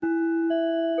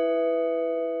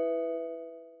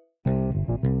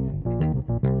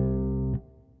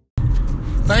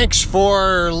Thanks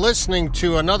for listening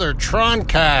to another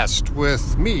Troncast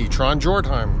with me, Tron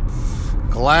Jortheim.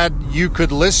 Glad you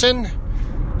could listen.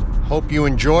 Hope you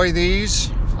enjoy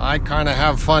these. I kind of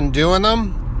have fun doing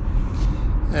them.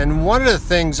 And one of the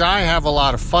things I have a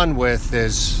lot of fun with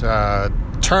is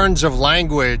turns of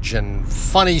language and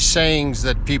funny sayings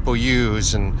that people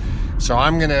use. And so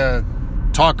I'm going to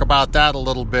talk about that a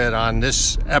little bit on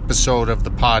this episode of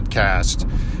the podcast,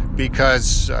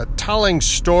 because telling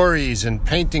stories and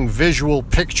painting visual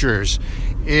pictures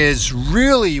is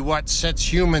really what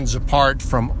sets humans apart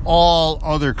from all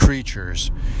other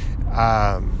creatures.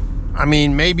 I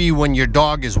mean, maybe when your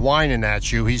dog is whining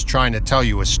at you, he's trying to tell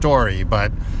you a story,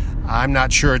 but I'm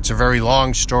not sure it's a very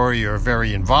long story or a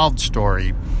very involved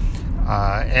story.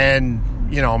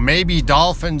 Maybe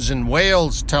dolphins and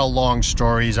whales tell long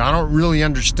stories. I don't really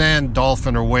understand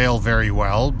dolphin or whale very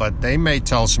well, but they may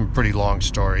tell some pretty long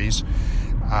stories.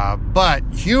 But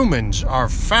humans are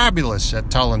fabulous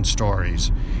at telling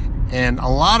stories. And a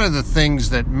lot of the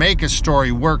things that make a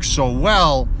story work so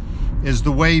well is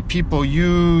the way people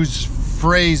use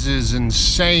phrases and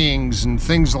sayings and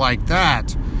things like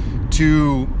that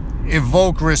to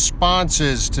evoke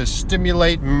responses, to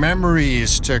stimulate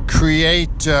memories, to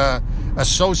create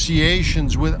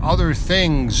associations with other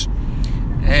things.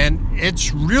 And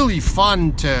it's really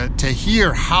fun to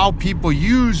hear how people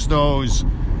use those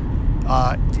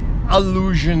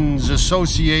allusions,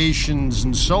 associations,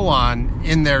 and so on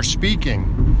in their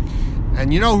speaking.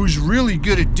 And you know who's really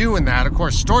good at doing that? Of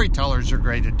course, storytellers are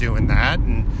great at doing that,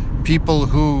 and people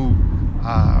who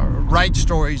write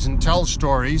stories and tell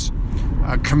stories.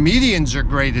 Comedians are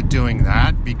great at doing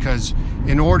that, because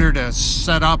in order to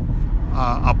set up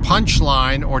a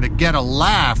punchline or to get a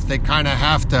laugh, they kind of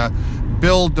have to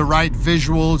build the right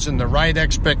visuals and the right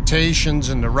expectations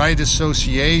and the right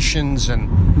associations.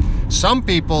 And some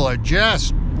people are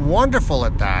just wonderful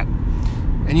at that.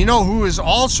 And you know who is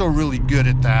also really good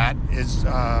at that is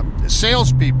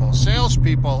salespeople.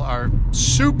 Salespeople are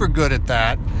super good at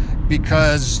that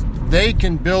because they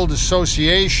can build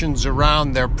associations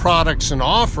around their products and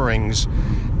offerings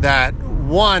that,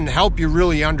 one, help you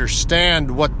really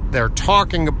understand what they're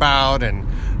talking about and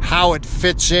how it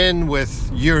fits in with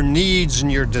your needs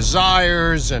and your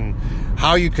desires, and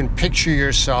how you can picture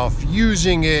yourself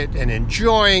using it and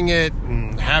enjoying it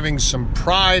and having some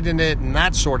pride in it and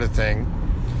that sort of thing.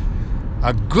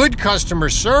 Good customer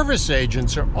service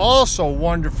agents are also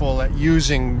wonderful at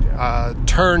using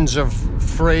turns of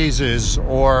phrases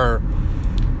or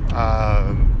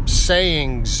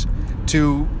sayings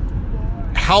to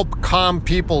help calm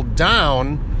people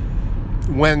down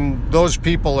when those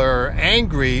people are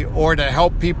angry, or to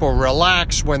help people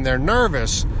relax when they're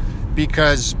nervous.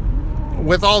 Because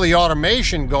with all the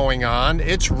automation going on,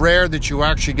 it's rare that you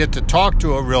actually get to talk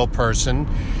to a real person.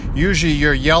 Usually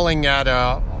you're yelling at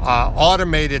a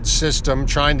automated system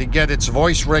trying to get its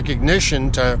voice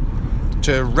recognition to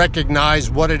recognize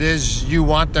what it is you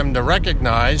want them to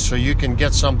recognize so you can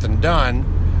get something done.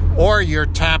 Or you're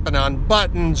tapping on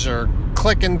buttons or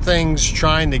clicking things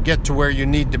trying to get to where you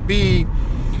need to be.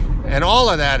 And all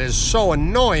of that is so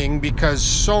annoying because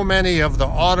so many of the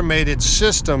automated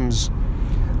systems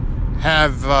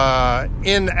have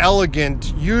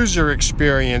inelegant user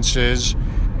experiences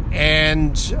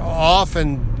and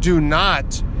often do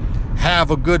not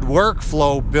have a good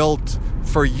workflow built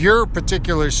for your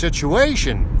particular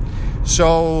situation.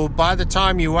 So by the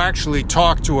time you actually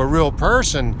talk to a real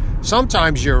person,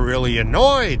 sometimes you're really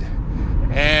annoyed.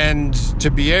 And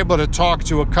to be able to talk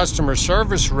to a customer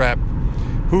service rep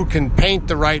who can paint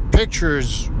the right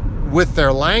pictures with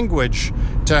their language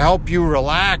to help you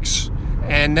relax,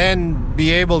 and then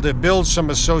be able to build some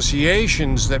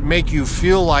associations that make you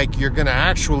feel like you're going to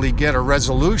actually get a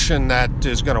resolution that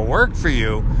is going to work for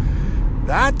you,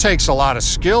 that takes a lot of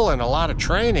skill and a lot of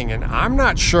training. And I'm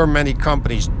not sure many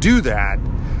companies do that.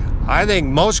 I think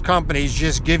most companies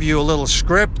just give you a little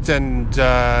script and,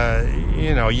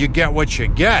 you get what you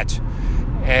get.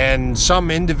 And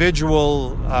some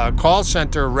individual call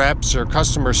center reps or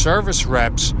customer service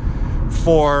reps,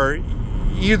 for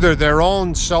either their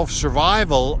own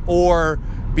self-survival or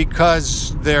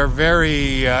because they're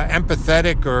very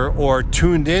empathetic or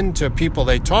tuned in to people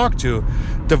they talk to,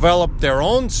 develop their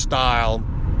own style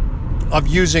of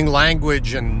using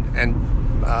language and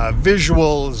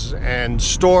visuals and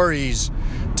stories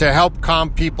to help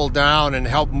calm people down and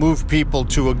help move people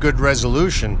to a good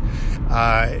resolution.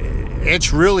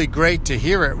 It's really great to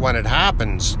hear it when it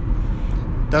happens.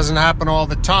 It doesn't happen all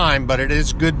the time, but it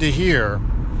is good to hear.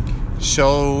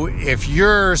 So if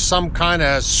you're some kind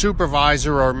of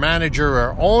supervisor or manager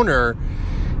or owner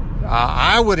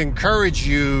I would encourage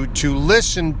you to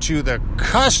listen to the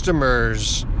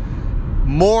customers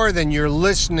more than you're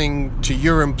listening to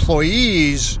your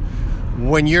employees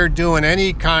when you're doing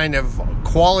any kind of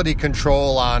quality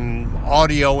control on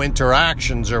audio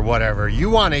interactions or whatever. You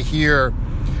want to hear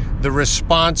the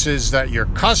responses that your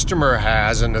customer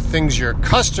has and the things your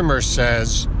customer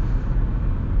says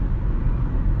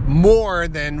more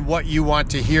than what you want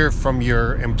to hear from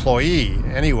your employee.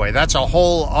 Anyway, that's a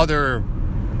whole other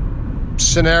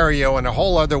scenario and a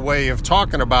whole other way of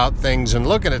talking about things and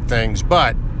looking at things,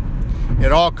 but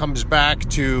it all comes back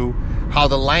to how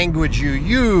the language you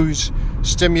use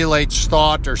stimulates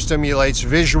thought or stimulates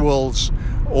visuals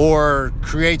or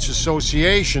creates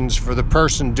associations for the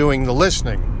person doing the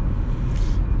listening.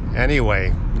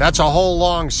 Anyway, that's a whole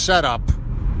long setup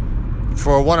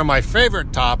for one of my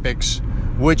favorite topics,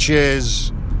 which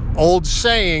is old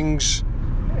sayings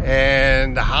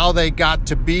and how they got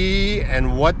to be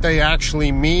and what they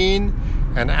actually mean.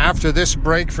 And after this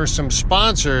break for some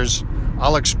sponsors,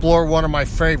 I'll explore one of my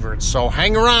favorites. So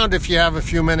hang around if you have a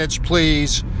few minutes,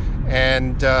 please.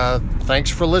 And thanks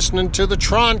for listening to the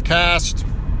Troncast.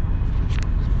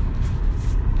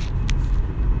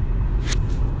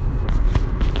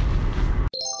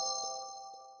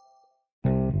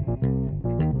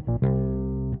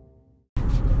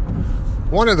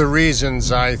 One of the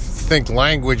reasons I think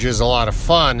language is a lot of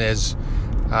fun is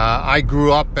I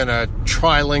grew up in a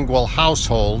trilingual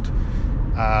household.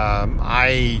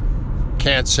 I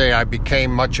can't say I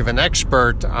became much of an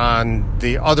expert on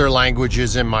the other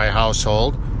languages in my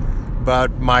household,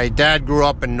 but my dad grew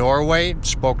up in Norway,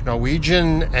 spoke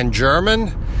Norwegian and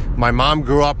German. My mom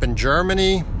grew up in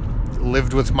Germany,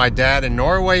 lived with my dad in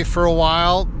Norway for a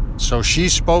while, so she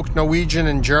spoke Norwegian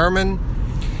and German.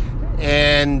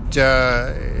 And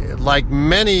like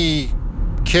many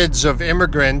kids of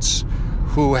immigrants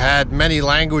who had many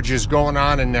languages going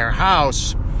on in their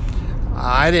house,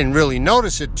 I didn't really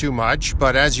notice it too much,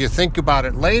 but as you think about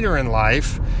it later in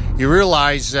life, you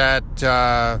realize that,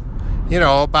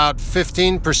 about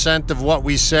 15% of what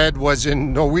we said was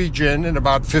in Norwegian and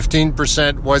about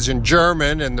 15% was in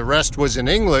German and the rest was in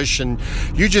English, and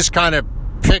you just kind of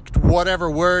picked whatever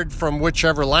word from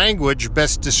whichever language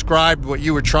best described what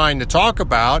you were trying to talk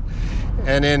about.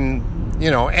 And in,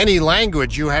 any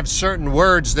language, you have certain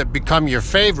words that become your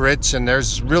favorites, and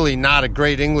there's really not a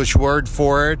great English word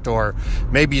for it, or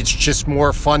maybe it's just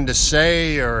more fun to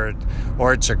say, or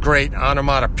it's a great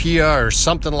onomatopoeia or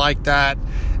something like that.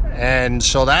 And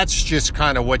so that's just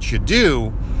kind of what you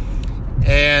do.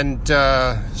 And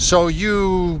so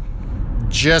you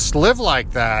just live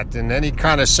like that. In any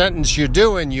kind of sentence you're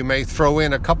doing, you may throw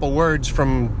in a couple words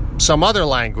from some other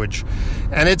language.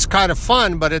 And it's kind of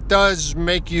fun, but it does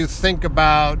make you think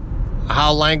about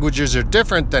how languages are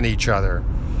different than each other.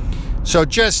 So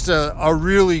just a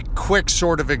really quick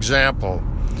sort of example.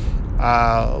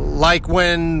 Like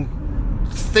when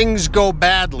things go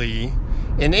badly,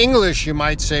 in English you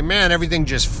might say, man, everything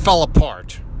just fell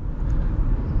apart.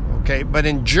 Okay, but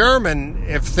in German,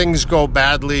 if things go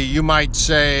badly, you might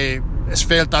say, es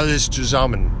fällt alles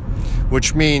zusammen,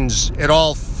 which means it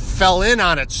all fell in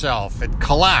on itself. It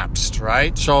collapsed,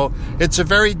 right? So it's a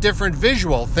very different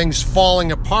visual. Things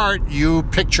falling apart, you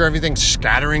picture everything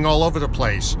scattering all over the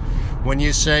place. When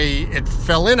you say it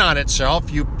fell in on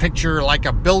itself, you picture like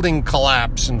a building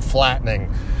collapse and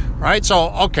flattening, right? So,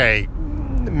 okay,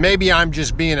 maybe I'm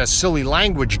just being a silly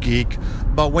language geek,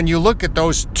 but when you look at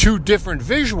those two different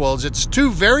visuals, it's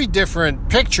two very different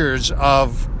pictures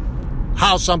of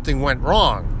how something went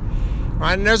wrong.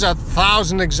 Right? And there's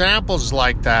 1,000 examples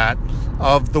like that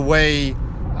of the way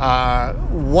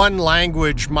one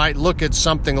language might look at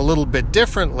something a little bit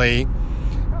differently.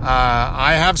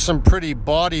 I have some pretty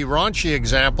bawdy, raunchy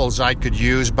examples I could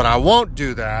use, but I won't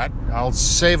do that. I'll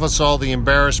save us all the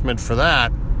embarrassment for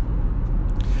that.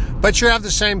 But you have the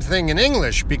same thing in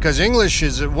English, because English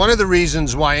is one of the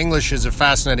reasons why English is a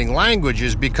fascinating language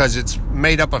is because it's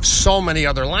made up of so many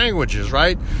other languages,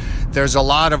 right? There's a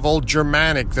lot of old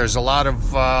Germanic, there's a lot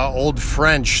of old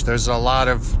French, there's a lot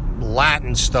of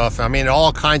Latin stuff. I mean,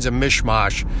 all kinds of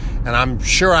mishmash. And I'm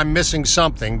sure I'm missing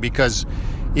something because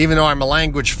even though I'm a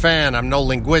language fan, I'm no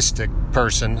linguistic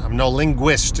person. I'm no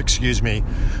linguist, excuse me.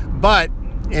 But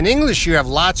in English, you have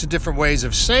lots of different ways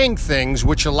of saying things,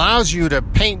 which allows you to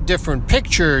paint different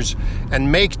pictures and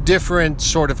make different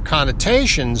sort of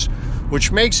connotations,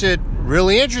 which makes it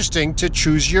really interesting to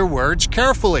choose your words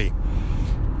carefully.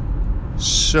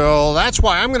 So that's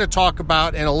why I'm going to talk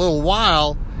about in a little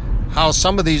while how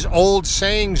some of these old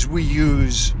sayings we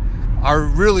use are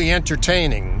really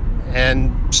entertaining.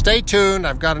 And stay tuned.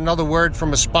 I've got another word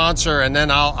from a sponsor, and then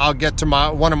I'll get to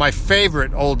one of my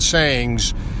favorite old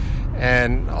sayings,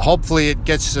 and hopefully it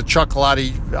gets a chuckle out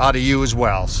of you as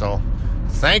well. So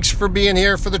thanks for being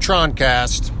here for the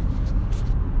Troncast.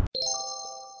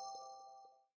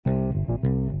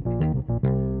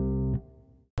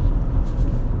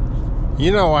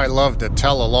 You know, I love to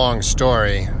tell a long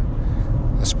story,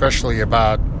 especially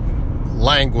about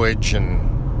language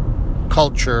and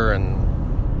culture and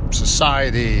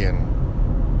society, and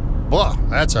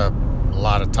that's a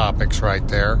lot of topics right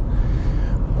there.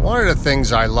 One of the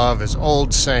things I love is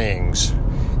old sayings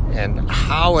and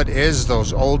how it is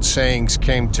those old sayings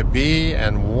came to be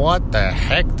and what the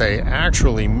heck they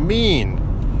actually mean.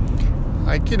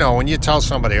 Like, you know, when you tell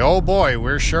somebody, oh boy,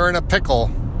 we're sure in a pickle.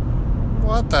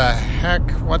 What the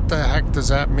heck does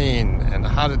that mean? And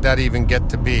how did that even get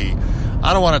to be?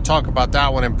 I don't want to talk about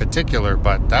that one in particular,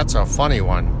 but that's a funny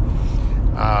one.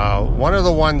 One of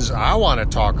the ones I want to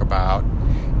talk about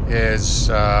is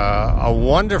a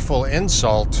wonderful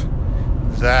insult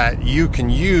that you can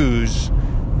use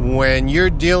when you're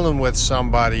dealing with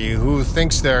somebody who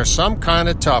thinks they're some kind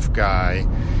of tough guy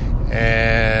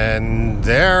and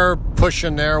they're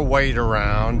pushing their weight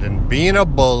around and being a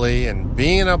bully and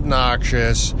being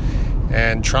obnoxious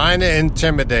and trying to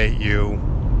intimidate you.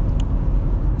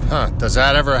 Does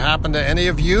that ever happen to any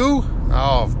of you?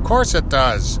 Oh, of course it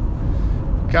does.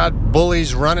 Got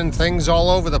bullies running things all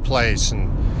over the place,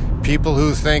 and people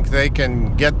who think they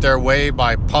can get their way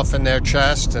by puffing their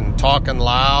chest and talking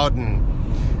loud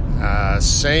and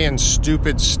saying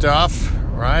stupid stuff,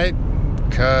 right?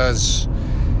 Because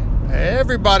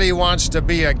everybody wants to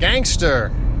be a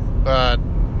gangster, but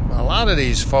a lot of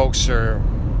these folks are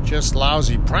just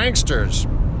lousy pranksters.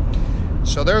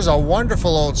 So there's a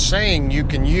wonderful old saying you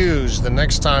can use the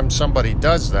next time somebody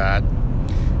does that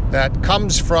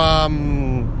comes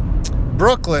from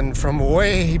Brooklyn from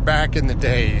way back in the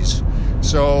days.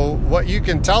 So what you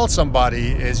can tell somebody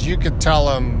is you could tell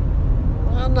them,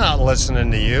 I'm not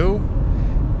listening to you.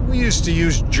 We used to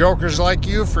use jokers like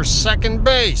you for second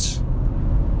base.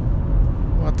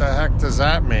 What the heck does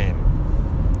that mean?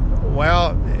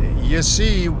 Well, you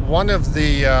see, one of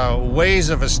the ways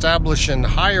of establishing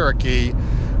hierarchy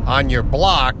on your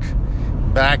block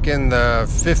back in the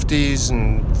 50s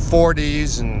and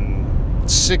 40s and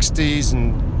 60s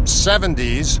and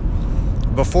 70s,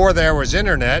 before there was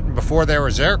internet and before there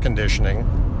was air conditioning,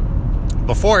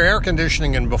 before air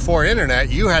conditioning and before internet,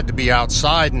 you had to be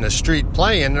outside in the street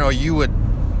playing, or you would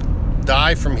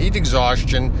die from heat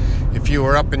exhaustion if you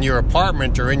were up in your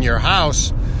apartment or in your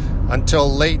house until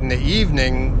late in the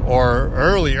evening or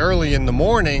early in the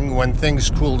morning when things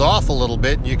cooled off a little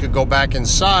bit and you could go back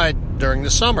inside during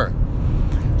the summer.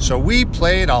 So we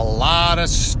played a lot of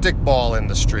stickball in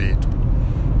the street.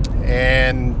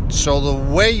 And so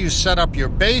the way you set up your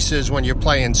bases when you're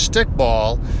playing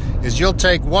stickball is you'll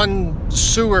take one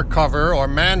sewer cover or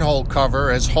manhole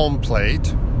cover as home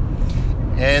plate,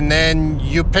 and then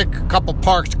you pick a couple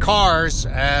parked cars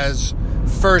as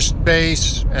first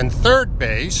base and third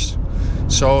base.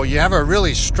 So you have a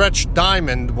really stretched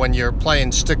diamond when you're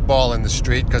playing stickball in the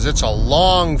street because it's a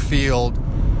long field,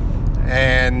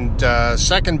 and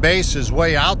second base is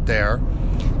way out there.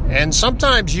 And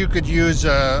sometimes you could use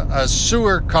a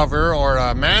sewer cover or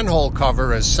a manhole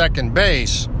cover as second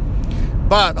base,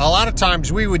 but a lot of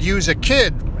times we would use a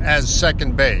kid as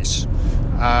second base.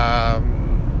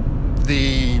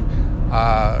 The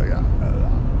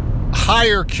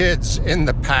higher kids in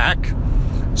the pack,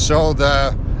 so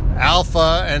the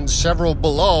alpha and several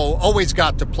below always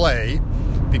got to play,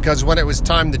 because when it was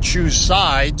time to choose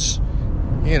sides,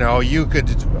 you know, you could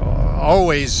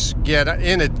always get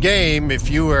in a game if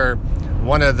you were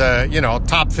one of the, you know,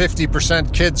 top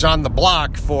 50% kids on the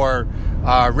block for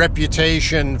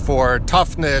reputation, for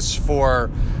toughness,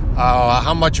 for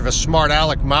how much of a smart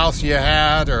aleck mouth you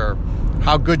had, or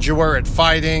how good you were at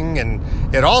fighting. And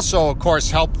it also, of course,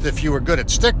 helped if you were good at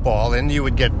stickball, and you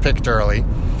would get picked early.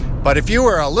 But if you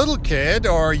were a little kid,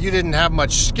 or you didn't have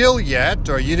much skill yet,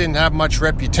 or you didn't have much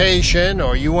reputation,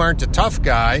 or you weren't a tough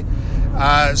guy,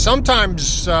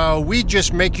 sometimes we'd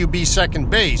just make you be second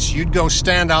base. You'd go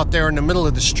stand out there in the middle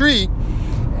of the street,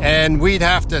 and we'd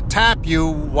have to tap you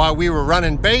while we were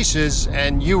running bases,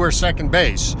 and you were second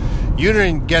base. You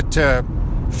didn't get to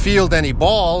field any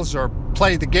balls or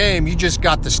play the game. You just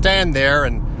got to stand there,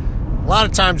 and a lot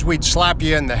of times we'd slap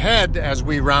you in the head as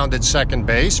we rounded second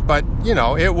base. But, you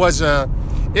know, it was a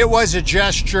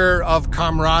gesture of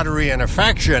camaraderie and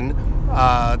affection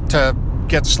to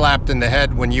get slapped in the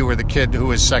head when you were the kid who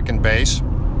was second base.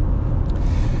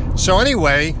 So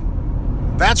anyway,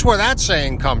 that's where that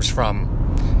saying comes from.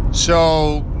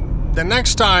 So the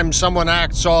next time someone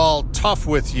acts all tough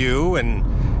with you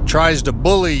and tries to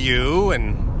bully you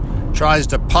and tries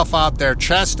to puff out their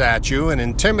chest at you and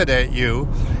intimidate you,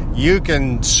 you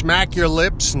can smack your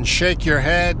lips and shake your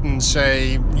head and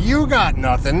say, "You got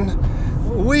nothing.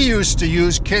 We used to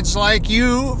use kids like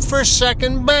you for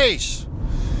second base."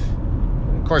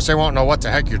 Of course, they won't know what the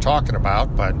heck you're talking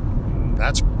about, but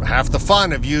that's half the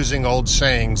fun of using old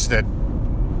sayings that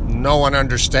no one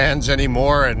understands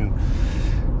anymore, and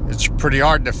it's pretty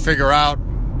hard to figure out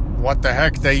what the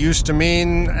heck they used to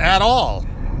mean at all.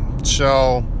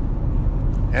 So,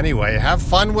 anyway, have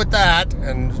fun with that,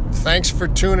 and thanks for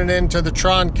tuning in to the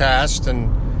Troncast and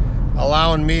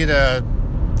allowing me to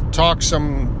talk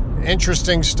some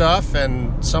interesting stuff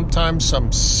and sometimes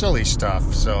some silly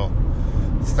stuff. So,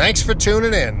 thanks for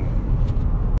tuning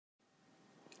in.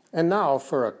 And now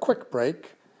for a quick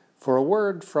break for a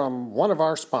word from one of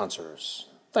our sponsors.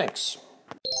 Thanks.